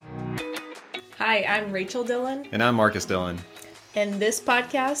Hi, I'm Rachel Dillon. And I'm Marcus Dillon. And this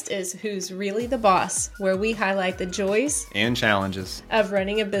podcast is Who's Really the Boss, where we highlight the joys and challenges of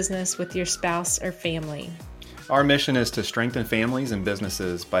running a business with your spouse or family. Our mission is to strengthen families and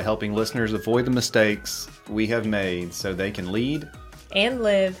businesses by helping listeners avoid the mistakes we have made so they can lead and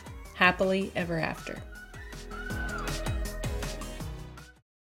live happily ever after.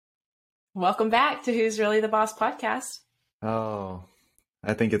 Welcome back to Who's Really the Boss podcast. Oh,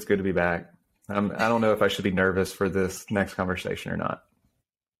 I think it's good to be back. I don't know if I should be nervous for this next conversation or not.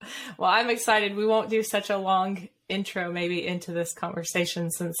 Well, I'm excited. We won't do such a long intro maybe into this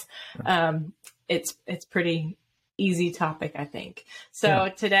conversation since it's pretty easy topic, I think.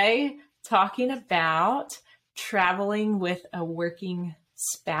 So Today, talking about traveling with a working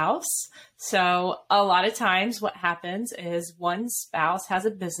spouse. So a lot of times what happens is one spouse has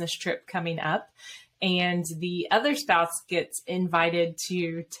a business trip coming up and the other spouse gets invited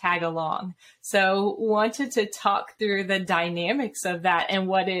to tag along. So wanted to talk through the dynamics of that and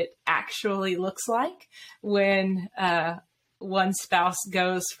what it actually looks like when one spouse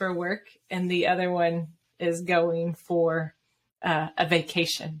goes for work and the other one is going for a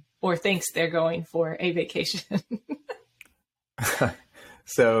vacation or thinks they're going for a vacation.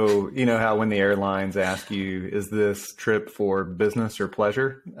 So, you know how when the airlines ask you, is this trip for business or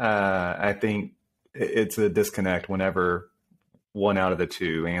pleasure? I think it's a disconnect whenever one out of the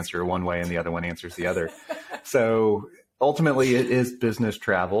two answer one way and the other one answers the other. So ultimately it is business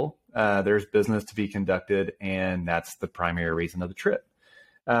travel. There's business to be conducted, and that's the primary reason of the trip.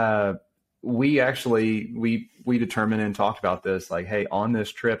 We determined and talked about this, like, hey, on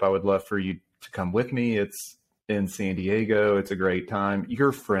this trip, I would love for you to come with me. It's in San Diego. It's a great time.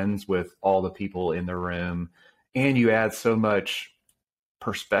 You're friends with all the people in the room, and you add so much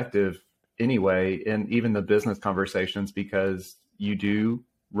perspective anyway, and even the business conversations, because you do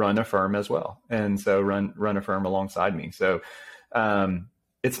run a firm as well. And so run a firm alongside me. So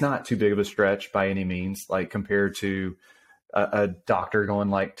it's not too big of a stretch by any means, like compared to a doctor going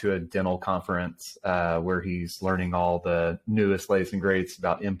like to a dental conference where he's learning all the newest, latest and greatest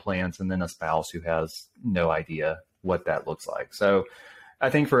about implants, and then a spouse who has no idea what that looks like. So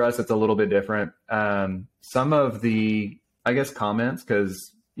I think for us, it's a little bit different. Some of the, I guess, comments,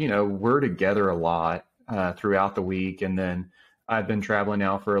 because, you know, we're together a lot throughout the week. And then I've been traveling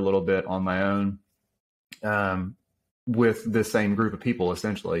now for a little bit on my own with the same group of people,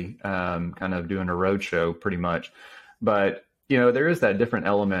 essentially, kind of doing a road show pretty much. But, you know, there is that different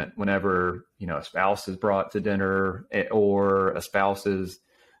element whenever, you know, a spouse is brought to dinner or a spouse is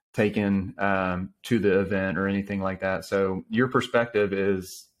taken to the event or anything like that. So your perspective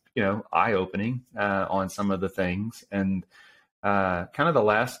is, you know, eye-opening on some of the things. And kind of the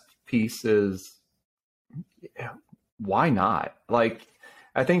last piece is, why not? Like,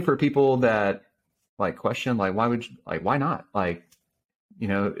 I think for people that like question, like, why not? Like, you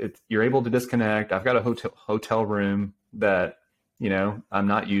know, you're able to disconnect. I've got a hotel room that, you know, I'm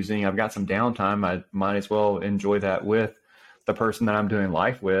not using. I've got some downtime. I might as well enjoy that with the person that I'm doing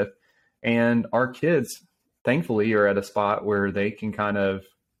life with. And our kids, thankfully, are at a spot where they can kind of,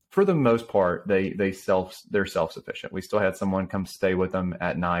 for the most part, they're self-sufficient. We still had someone come stay with them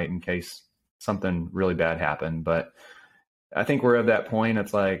at night in case something really bad happened. But I think we're at that point.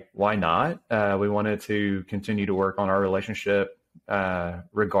 It's like, why not? We wanted to continue to work on our relationship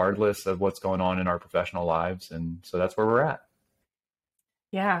regardless of what's going on in our professional lives. And so that's where we're at.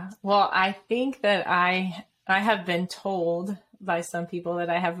 Yeah. Well, I think that I have been told by some people that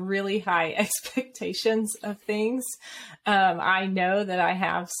I have really high expectations of things. I know that I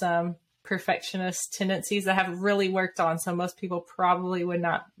have some perfectionist tendencies that I have really worked on. So most people probably would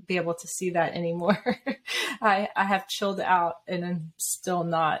not be able to see that anymore. I have chilled out, and I'm still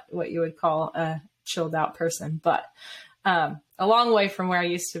not what you would call a chilled out person, but a long way from where I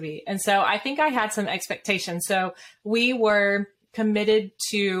used to be. And so I think I had some expectations. So we were committed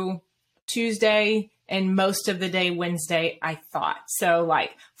to Tuesday and most of the day Wednesday, I thought. So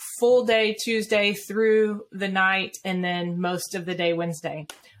like full day Tuesday through the night, and then most of the day Wednesday.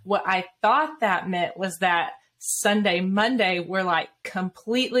 What I thought that meant was that Sunday, Monday were like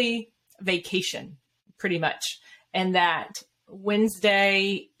completely vacation, pretty much. And that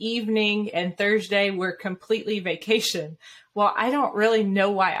Wednesday evening and Thursday were completely vacation. Well, I don't really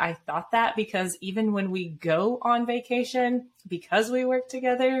know why I thought that, because even when we go on vacation, because we work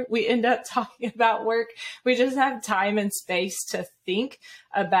together, we end up talking about work. We just have time and space to think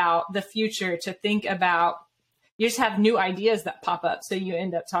about the future, to think about, you just have new ideas that pop up. So you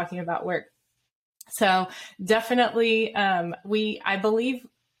end up talking about work. So definitely, I believe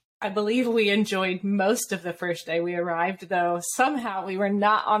I believe we enjoyed most of the first day we arrived, though somehow we were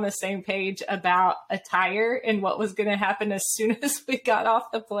not on the same page about attire and what was going to happen as soon as we got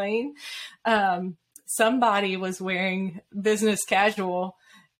off the plane. Somebody was wearing business casual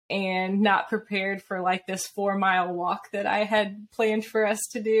and not prepared for like this 4-mile walk that I had planned for us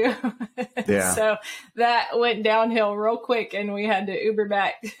to do. Yeah. So that went downhill real quick and we had to Uber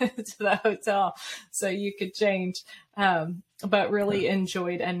back to the hotel so you could change. But really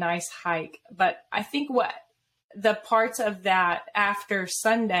enjoyed a nice hike. But I think what the parts of that after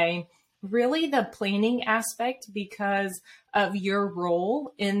Sunday, really the planning aspect because of your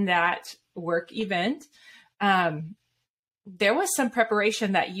role in that work event, there was some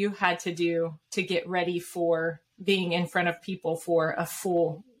preparation that you had to do to get ready for being in front of people for a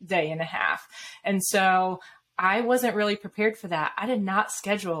full day and a half. And so I wasn't really prepared for that. I did not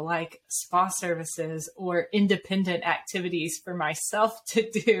schedule like spa services or independent activities for myself to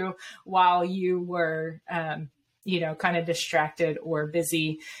do while you were, kind of distracted or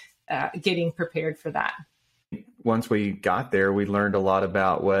busy getting prepared for that. Once we got there, we learned a lot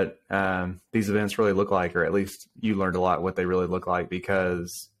about what these events really look like, or at least you learned a lot what they really look like,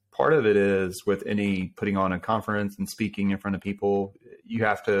 because part of it is with any putting on a conference and speaking in front of people, you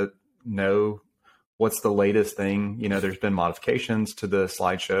have to know what's the latest thing. There's been modifications to the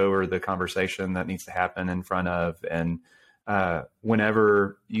slideshow or the conversation that needs to happen in front of. And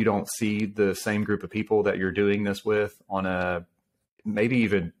whenever you don't see the same group of people that you're doing this with on a maybe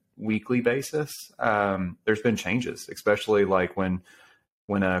even weekly basis, there's been changes, especially like when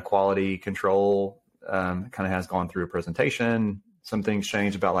a quality control kind of has gone through a presentation, some things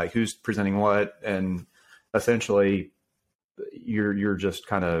change about like who's presenting what, and essentially you're just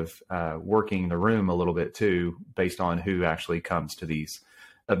kind of working the room a little bit too, based on who actually comes to these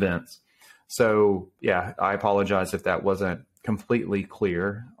events. So yeah, I apologize if that wasn't completely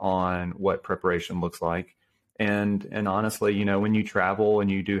clear on what preparation looks like. And honestly, when you travel and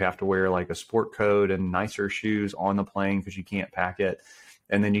you do have to wear like a sport coat and nicer shoes on the plane because you can't pack it,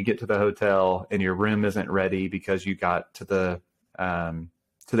 and then you get to the hotel and your room isn't ready because you got to the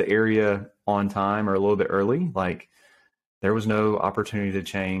area on time or a little bit early, like there was no opportunity to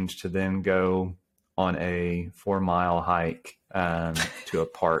change to then go on a 4-mile hike to a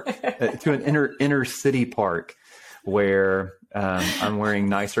park, to an inner city park where I'm wearing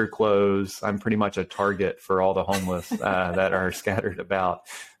nicer clothes. I'm pretty much a target for all the homeless that are scattered about.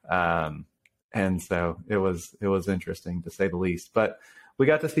 And so it was interesting to say the least, but we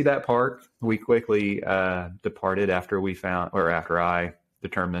got to see that park. We quickly departed after I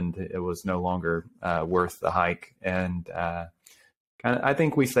determined it was no longer worth the hike. And I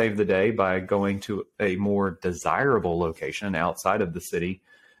think we saved the day by going to a more desirable location outside of the city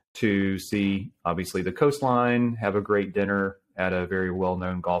to see, obviously, the coastline, have a great dinner at a very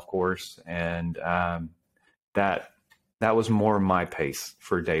well-known golf course. And that was more my pace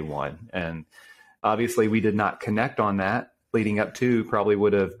for day one. And obviously we did not connect on that leading up to, probably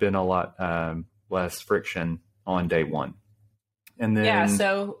would have been a lot less friction on day one. And then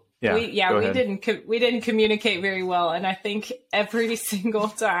we didn't communicate very well, and I think every single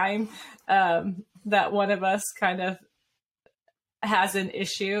time that one of us kind of has an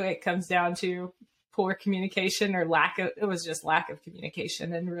issue, it comes down to poor communication or lack of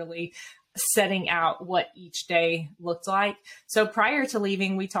communication and really setting out what each day looked like. So prior to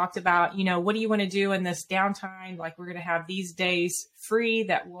leaving, we talked about, what do you want to do in this downtime? Like, we're going to have these days free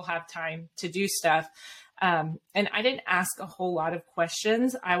that we'll have time to do stuff. And I didn't ask a whole lot of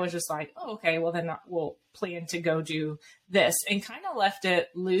questions. I was just like, oh, okay, well then we'll plan to go do this, and kind of left it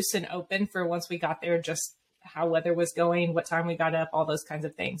loose and open for once we got there, just how weather was going, what time we got up, all those kinds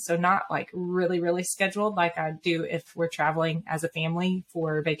of things. So not like really, really scheduled like I do if we're traveling as a family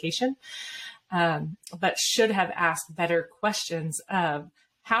for vacation, but should have asked better questions of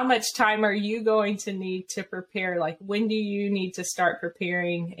how much time are you going to need to prepare? Like, when do you need to start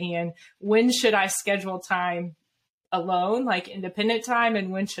preparing, and when should I schedule time alone, like independent time,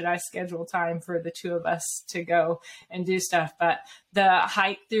 and when should I schedule time for the two of us to go and do stuff? But the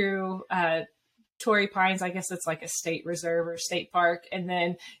hike through Torrey Pines, I guess it's like a state reserve or state park, and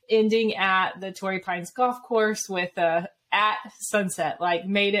then ending at the Torrey Pines golf course with at sunset, like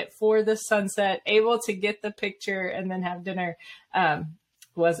made it for the sunset, able to get the picture and then have dinner,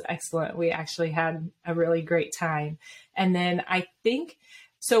 was excellent. We actually had a really great time. And then I think,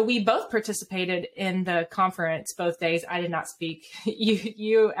 so we both participated in the conference both days. I did not speak.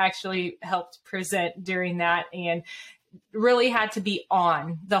 You actually helped present during that, and really had to be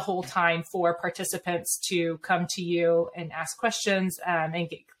on the whole time for participants to come to you and ask questions and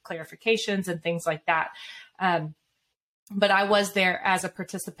get clarifications and things like that. but I was there as a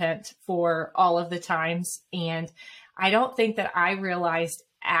participant for all of the times. And I don't think that I realized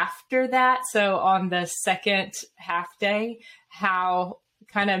after that, so on the second half day, how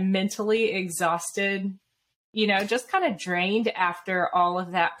kind of mentally exhausted, just kind of drained after all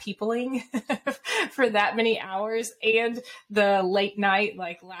of that peopling for that many hours and the late night,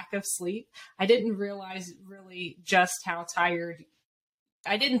 like lack of sleep. I didn't realize really just how tired.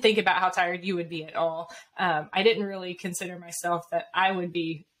 I didn't think about how tired you would be at all. I didn't really consider myself that I would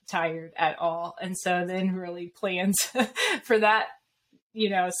be tired at all. And so then really plans for that,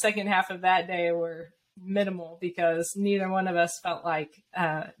 second half of that day were minimal because neither one of us felt like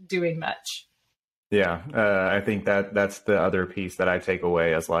doing much. Yeah, I think that's the other piece that I take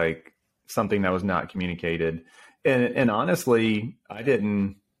away as like something that was not communicated. And honestly,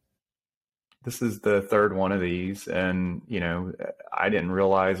 this is the third one of these, and, I didn't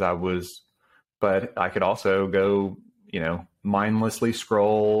realize but I could also go, mindlessly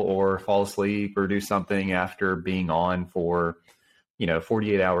scroll or fall asleep or do something after being on for,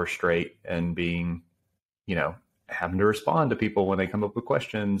 48 hours straight and being, having to respond to people when they come up with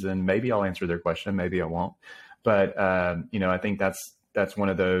questions, and maybe I'll answer their question, maybe I won't. But, I think that's one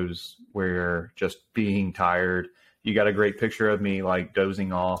of those where just being tired. You got a great picture of me like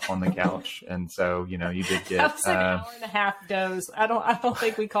dozing off on the couch. And so, you did get that was an hour and a half doze. I don't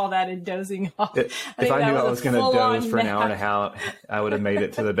think we call that a dozing off. If I knew I was going to doze for an hour and a half, I would have made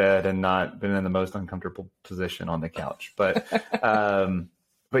it to the bed and not been in the most uncomfortable position on the couch. But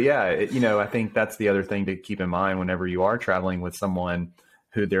yeah, I think that's the other thing to keep in mind whenever you are traveling with someone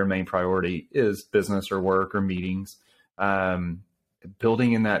who their main priority is business or work or meetings.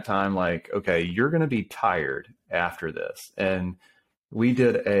 Building in that time, like, okay, you're going to be tired after this. And we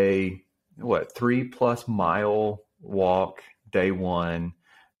did a 3+ mile walk day one.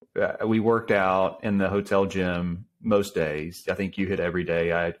 We worked out in the hotel gym most days. I think you hit every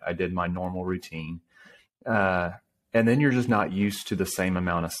day. I did my normal routine. And then you're just not used to the same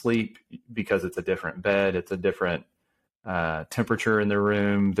amount of sleep because it's a different bed. It's a different temperature in the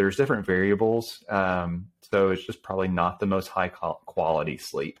room. There's different variables. So it's just probably not the most high quality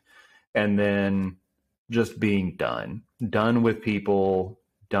sleep. And then just being done with people,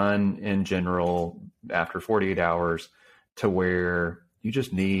 done in general after 48 hours to where you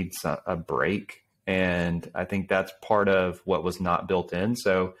just need a break. And I think that's part of what was not built in.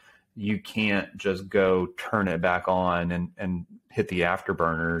 So you can't just go turn it back on and hit the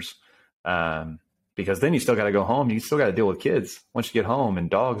afterburners. Because then you still got to go home. You still got to deal with kids once you get home and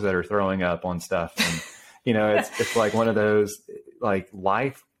dogs that are throwing up on stuff. And, it's like one of those, like,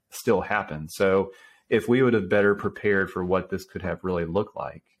 life still happens. So if we would have better prepared for what this could have really looked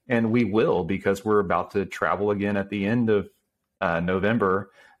like, and we will, because we're about to travel again at the end of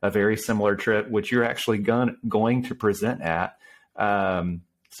November, a very similar trip, which you're actually going to present at.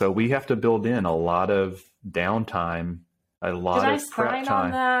 So we have to build in a lot of downtime, a lot of prep time. Did I sign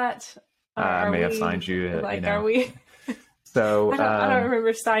on that? I may have signed you. Are we? So I don't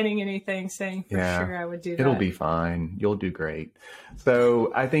remember signing anything saying for sure I would do that. It'll be fine. You'll do great.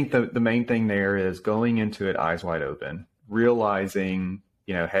 So I think the main thing there is going into it eyes wide open, realizing,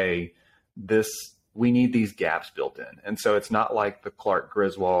 hey, we need these gaps built in. And so it's not like the Clark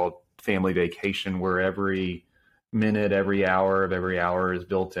Griswold family vacation where every minute, every hour of every hour is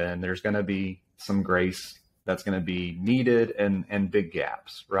built in. There's going to be some grace that's going to be needed and big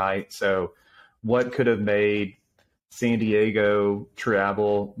gaps, right? So what could have made San Diego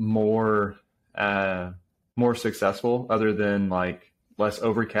travel more successful other than like less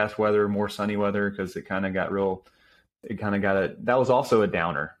overcast weather, more sunny weather? Because that was also a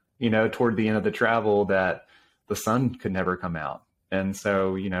downer, toward the end of the travel, that the sun could never come out. And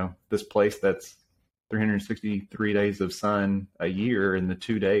so, this place that's 363 days of sun a year, in the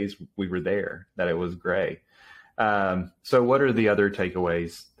 2 days we were there, that it was gray. So what are the other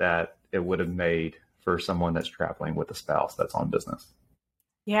takeaways that it would have made for someone that's traveling with a spouse that's on business?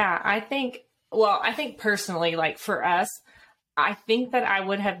 Yeah, I think personally, like for us, I think that I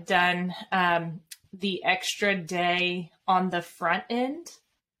would have done the extra day on the front end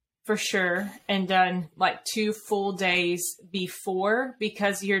for sure, and done like 2 full days before,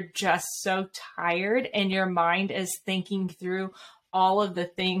 because you're just so tired and your mind is thinking through all of the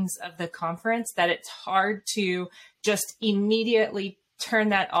things of the conference that it's hard to just immediately turn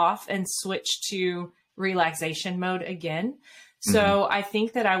that off and switch to relaxation mode again. So I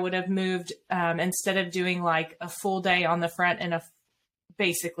think that I would have moved, instead of doing like a full day on the front and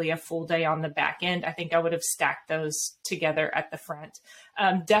basically a full day on the back end, I think I would have stacked those together at the front.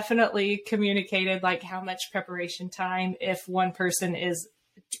 Definitely communicated like how much preparation time, if one person is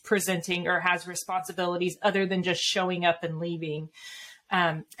presenting or has responsibilities other than just showing up and leaving.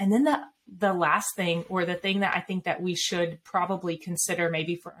 And then the last thing, or the thing that I think that we should probably consider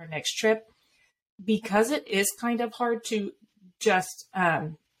maybe for our next trip, because it is kind of hard to just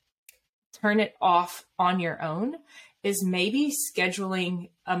turn it off on your own, is maybe scheduling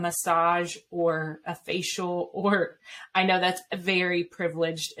a massage or a facial, or I know that's very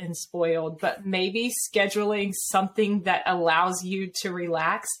privileged and spoiled, but maybe scheduling something that allows you to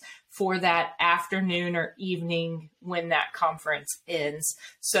relax for that afternoon or evening when that conference ends,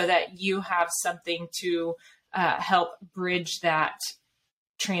 so that you have something to help bridge that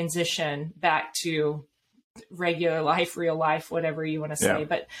transition back to regular life, real life, whatever you want to say,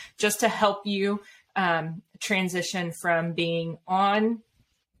 but just to help you transition from being on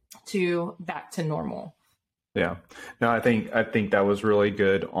to back to normal. Yeah. No, I think that was really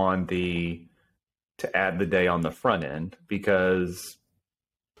good to add the day on the front end, because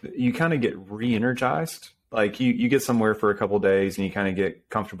you kind of get re-energized. Like you get somewhere for a couple of days and you kind of get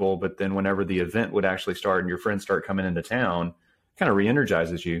comfortable, but then whenever the event would actually start and your friends start coming into town, it kind of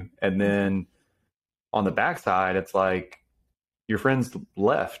re-energizes you. And then on the backside, it's like your friends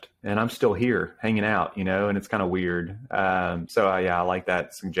left and I'm still here hanging out, and it's kind of weird. So I like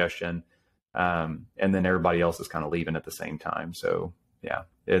that suggestion. And then everybody else is kind of leaving at the same time. So yeah,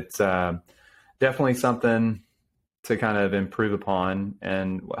 it's definitely something to kind of improve upon,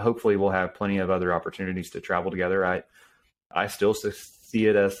 and hopefully we'll have plenty of other opportunities to travel together. I still see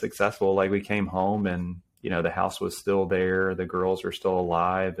it as successful. Like, we came home and, the house was still there. The girls are still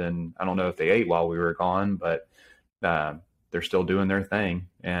alive, and I don't know if they ate while we were gone, but they're still doing their thing.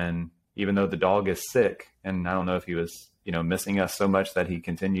 And even though the dog is sick, and I don't know if he was, missing us so much that he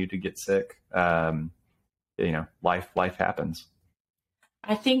continued to get sick, life happens.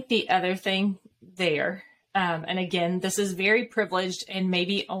 I think the other thing there, and again, this is very privileged and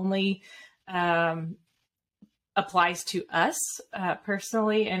maybe only applies to us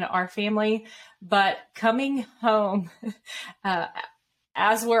personally in our family, but coming home,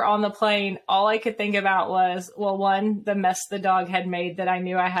 as we're on the plane, all I could think about was, well, one, the mess the dog had made that I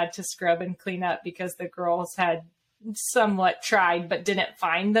knew I had to scrub and clean up because the girls had somewhat tried but didn't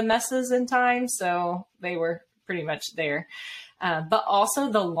find the messes in time. So they were pretty much there. But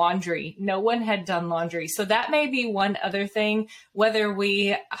also the laundry. No one had done laundry. So that may be one other thing, whether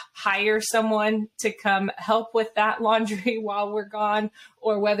we hire someone to come help with that laundry while we're gone,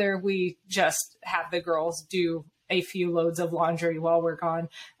 or whether we just have the girls do a few loads of laundry while we're gone,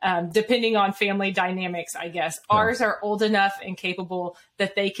 depending on family dynamics, I guess. Yeah. Ours are old enough and capable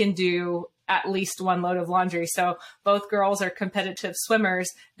that they can do at least one load of laundry. So both girls are competitive swimmers.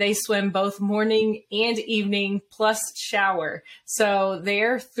 They swim both morning and evening plus shower. So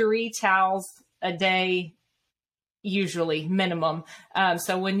they're 3 towels a day, usually minimum.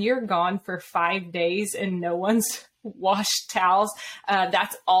 So when you're gone for 5 days and no one's washed towels,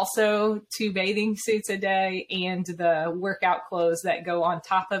 that's also 2 bathing suits a day, and the workout clothes that go on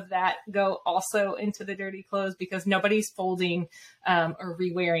top of that go also into the dirty clothes, because nobody's folding or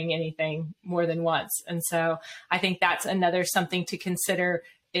rewearing anything more than once. And so I think that's another something to consider,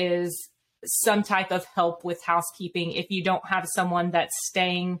 is some type of help with housekeeping. If you don't have someone that's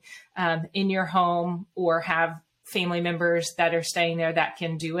staying in your home, or have family members that are staying there that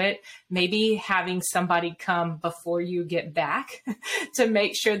can do it, maybe having somebody come before you get back to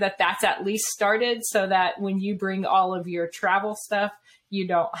make sure that that's at least started, so that when you bring all of your travel stuff, you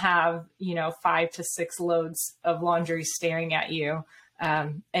don't have, 5 to 6 loads of laundry staring at you,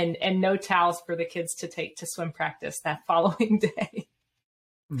 and no towels for the kids to take to swim practice that following day.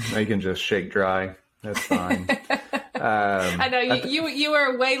 They can just shake dry. That's fine. I know you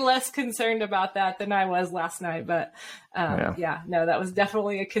were way less concerned about that than I was last night, but that was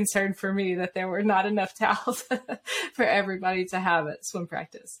definitely a concern for me, that there were not enough towels for everybody to have at swim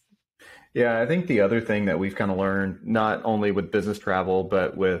practice. Yeah, I think the other thing that we've kind of learned, not only with business travel,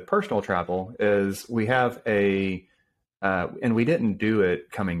 but with personal travel, is we have and we didn't do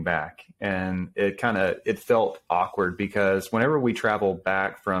it coming back. And it felt awkward, because whenever we travel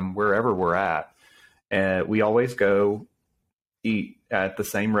back from wherever we're at, we always go eat at the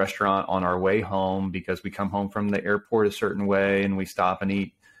same restaurant on our way home, because we come home from the airport a certain way and we stop and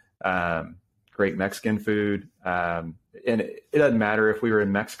eat great Mexican food. And it doesn't matter if we were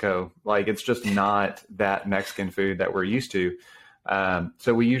in Mexico, like, it's just not that Mexican food that we're used to.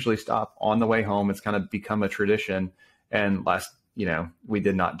 So we usually stop on the way home. It's kind of become a tradition. And we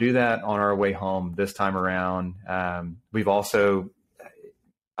did not do that on our way home this time around. We've also,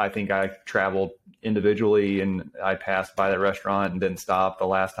 I think I traveled individually and I passed by that restaurant and didn't stop the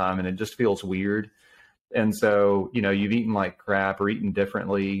last time, and it just feels weird. And so, you've eaten like crap or eaten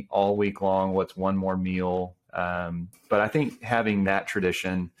differently all week long. What's one more meal? But I think having that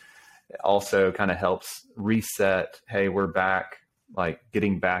tradition also kind of helps reset. Hey, we're back, like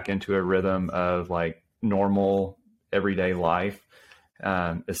getting back into a rhythm of like normal everyday life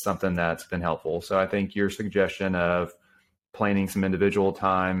is something that's been helpful. So I think your suggestion of planning some individual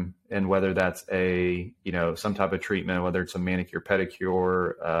time, and whether that's some type of treatment, whether it's a manicure,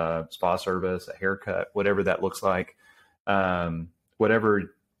 pedicure, spa service, a haircut, whatever that looks like,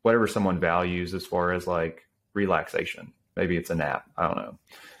 whatever someone values as far as like relaxation, maybe it's a nap, I don't know.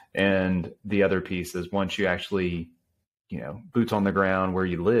 And the other piece is, once you actually, boots on the ground where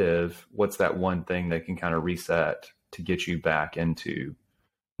you live, what's that one thing that can kind of reset to get you back into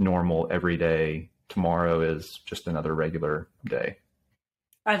normal everyday? Tomorrow is just another regular day.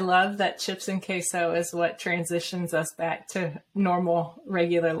 I love that chips and queso is what transitions us back to normal,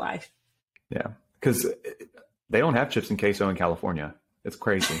 regular life. Yeah, because they don't have chips and queso in California. It's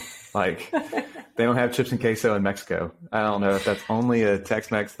crazy. Like, they don't have chips and queso in Mexico. I don't know if that's only a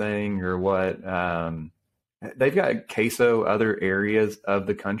Tex-Mex thing or what. They've got queso other areas of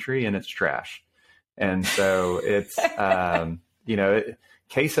the country, and it's trash. And so it's,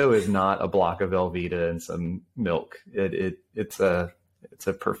 queso is not a block of Velveeta and some milk. It's a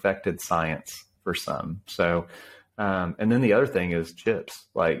perfected science for some. So, and then the other thing is chips,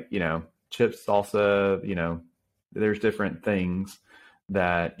 like, chips, salsa, there's different things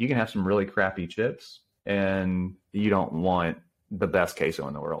that you can have some really crappy chips, and you don't want the best queso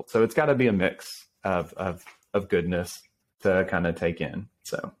in the world. So it's got to be a mix of goodness to kind of take in.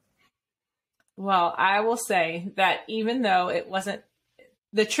 So. Well, I will say that even though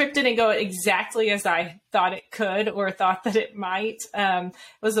the trip didn't go exactly as I thought it could or thought that it might, it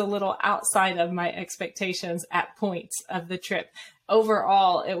was a little outside of my expectations at points of the trip.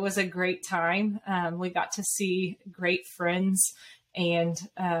 Overall, it was a great time. We got to see great friends and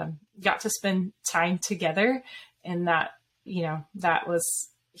got to spend time together. And that was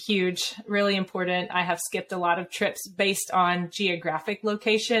huge, really important. I have skipped a lot of trips based on geographic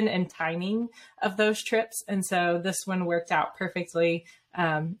location and timing of those trips. And so this one worked out perfectly,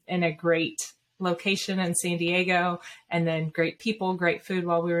 in a great location in San Diego, and then great people, great food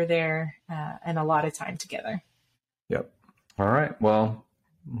while we were there, and a lot of time together. Yep. All right. Well,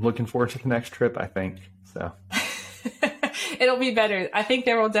 looking forward to the next trip, I think. So it'll be better. I think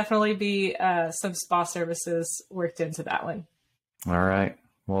there will definitely be some spa services worked into that one. All right.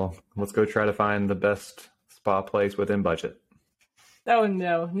 Well, let's go try to find the best spa place within budget. Oh,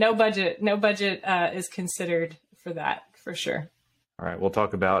 no budget is considered for that, for sure. All right. We'll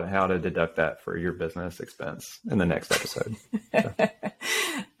talk about how to deduct that for your business expense in the next episode. So.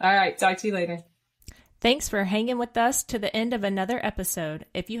 All right. Talk to you later. Thanks for hanging with us to the end of another episode.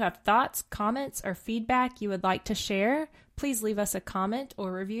 If you have thoughts, comments, or feedback you would like to share, please leave us a comment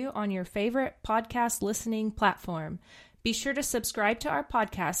or review on your favorite podcast listening platform. Be sure to subscribe to our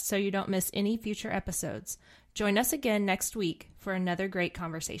podcast so you don't miss any future episodes. Join us again next week for another great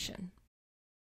conversation.